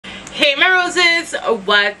Hey my roses,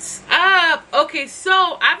 what's up? Okay, so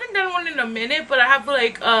I haven't done one in a minute, but I have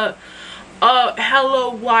like a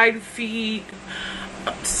hella wide feet,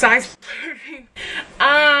 size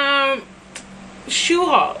shoe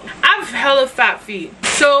haul. I have hella fat feet,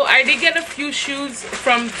 so I did get a few shoes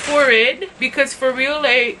from Torrid because for real,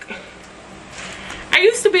 like, I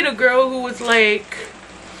used to be the girl who was like,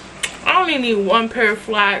 I only need one pair of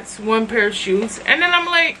flats, one pair of shoes, and then I'm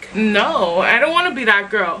like, no, I don't want to be that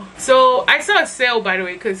girl. So I saw a sale, by the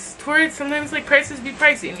way, because Torrid sometimes like prices be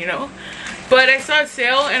pricing, you know. But I saw a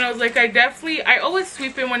sale and I was like, I always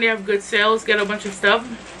sweep in when they have good sales, get a bunch of stuff.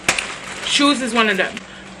 Shoes is one of them.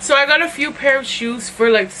 So I got a few pair of shoes for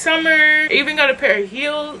like summer. I even got a pair of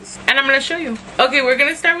heels, and I'm gonna show you. Okay, we're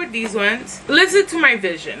gonna start with these ones. Listen to my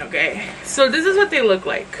vision, okay? So this is what they look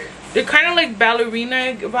like. They're kind of like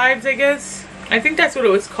ballerina vibes, I guess. I think that's what it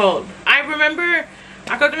was called. I remember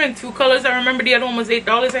I got them in two colors. I remember the other one was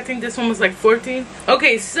 $8. I think this one was like 14.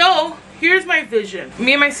 Okay, so here's my vision.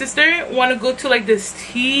 Me and my sister want to go to like this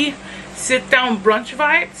tea sit down brunch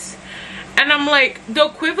vibes. And I'm like, the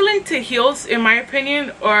equivalent to heels, in my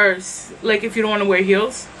opinion, or like if you don't want to wear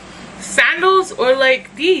heels, sandals, or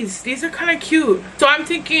like these. These are kind of cute. So I'm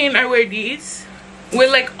thinking I wear these with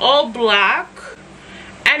like all black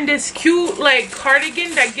and this cute like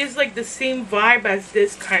cardigan that gives like the same vibe as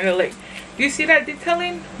this kind of like, do you see that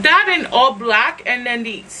detailing? That in all black, and then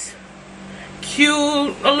these.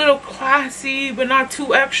 Cute, a little classy, but not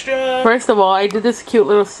too extra. First of all, I did this cute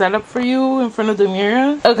little setup for you in front of the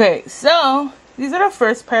mirror. Okay, so these are the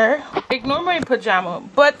first pair. Ignore my pajama,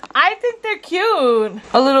 but I think they're cute.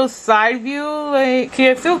 A little side view, like,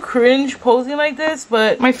 okay, I feel cringe posing like this,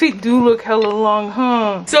 but my feet do look hella long,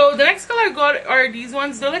 huh? So the next color I got are these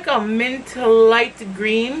ones. They're like a mint light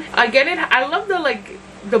green. I get it. I love the like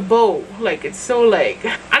the bow. Like, it's so like,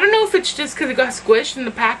 I don't know if it's just because it got squished in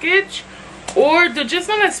the package, or they're just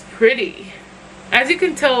not as pretty. As you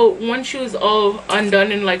can tell, one shoe is all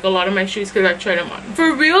undone in like a lot of my shoes because I tried them on.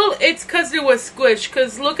 For real, it's because it was squished.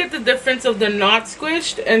 Because look at the difference of the not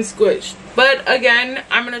squished and squished. But again,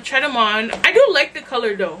 I'm going to try them on. I do like the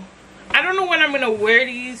color though. I don't know when I'm going to wear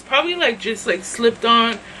these. Probably like just like slipped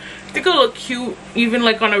on. I think it'll look cute even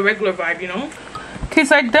like on a regular vibe, you know. Okay,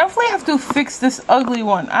 so I definitely have to fix this ugly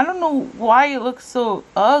one. I don't know why it looks so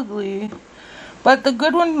ugly, but the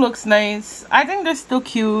good one looks nice. I think they're still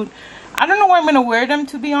cute. I don't know where I'm going to wear them,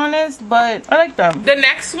 to be honest, but I like them. The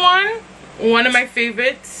next one of my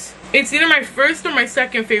favorites. It's either my first or my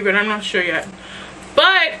second favorite. I'm not sure yet.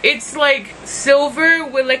 But it's like silver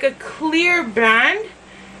with like a clear band.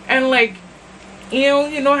 And like,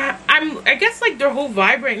 you know, I guess like their whole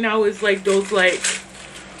vibe right now is like those like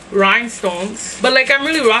rhinestones. But like, I'm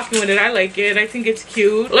really rocking with it. I like it. I think it's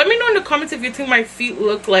cute. Let me know in the comments if you think my feet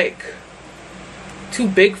look like too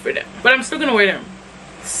big for them, but I'm still gonna wear them.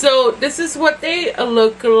 So this is what they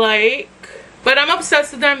look like, but I'm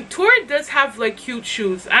obsessed with them. Torrid does have like cute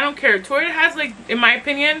shoes. I don't care. Torrid has like, in my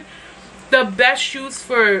opinion, the best shoes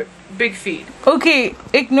for big feet. Okay,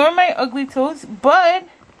 ignore my ugly toes, but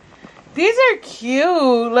these are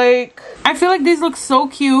cute. Like, I feel like these look so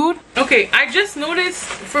cute. Okay, I just noticed,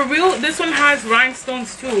 for real, this one has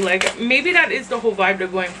rhinestones too. Like, maybe that is the whole vibe they're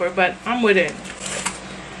going for, but I'm with it.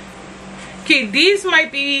 Okay, these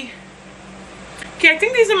might be, okay, I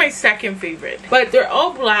think these are my second favorite, but they're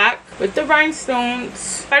all black with the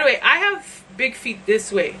rhinestones. By the way, I have big feet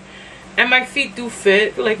this way, and my feet do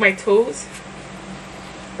fit, like my toes,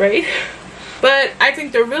 right? But I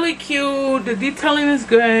think they're really cute. The detailing is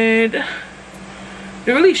good.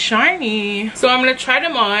 They're really shiny. So I'm gonna try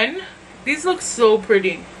them on. These look so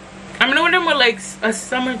pretty. I'm gonna wear them with like a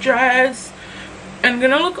summer dress. I'm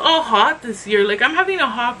gonna look all hot this year. Like, I'm having a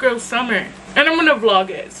hot girl summer, and I'm gonna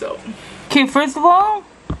vlog it. So okay, first of all,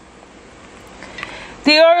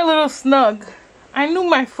 they are a little snug. I knew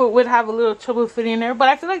my foot would have a little trouble fitting in there, but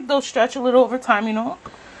I feel like they'll stretch a little over time, you know.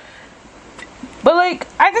 But like,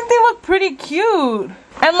 I think they look pretty cute,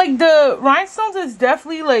 and like the rhinestones is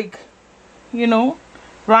definitely like, you know,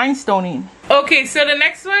 rhinestoning. Okay, so the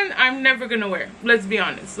next one I'm never gonna wear. Let's be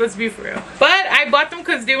honest. Let's be for real. But I bought them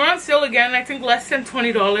because they were on sale again. I think less than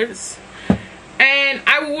 $20. And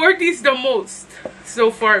I wore these the most so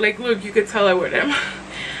far. Like, look, you could tell I wear them.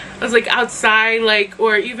 I was like outside, like,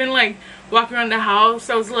 or even like walking around the house.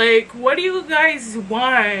 I was like, what do you guys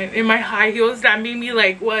want in my high heels that made me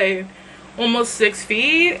like, what, almost 6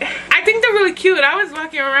 feet? I think they're really cute. I was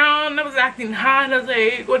walking around, I was acting hot. I was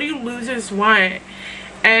like, what do you losers want?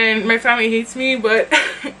 And my family hates me, but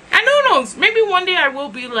and who knows, maybe one day I will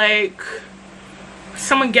be like,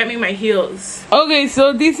 someone get me my heels. Okay,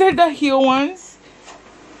 so these are the heel ones.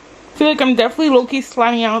 feel like I'm definitely low-key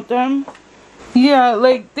sliding out them. Yeah,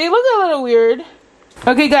 like they look a little weird.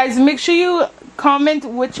 Okay guys, make sure you comment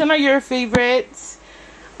which one are your favorites.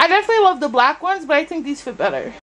 I definitely love the black ones, but I think these fit better.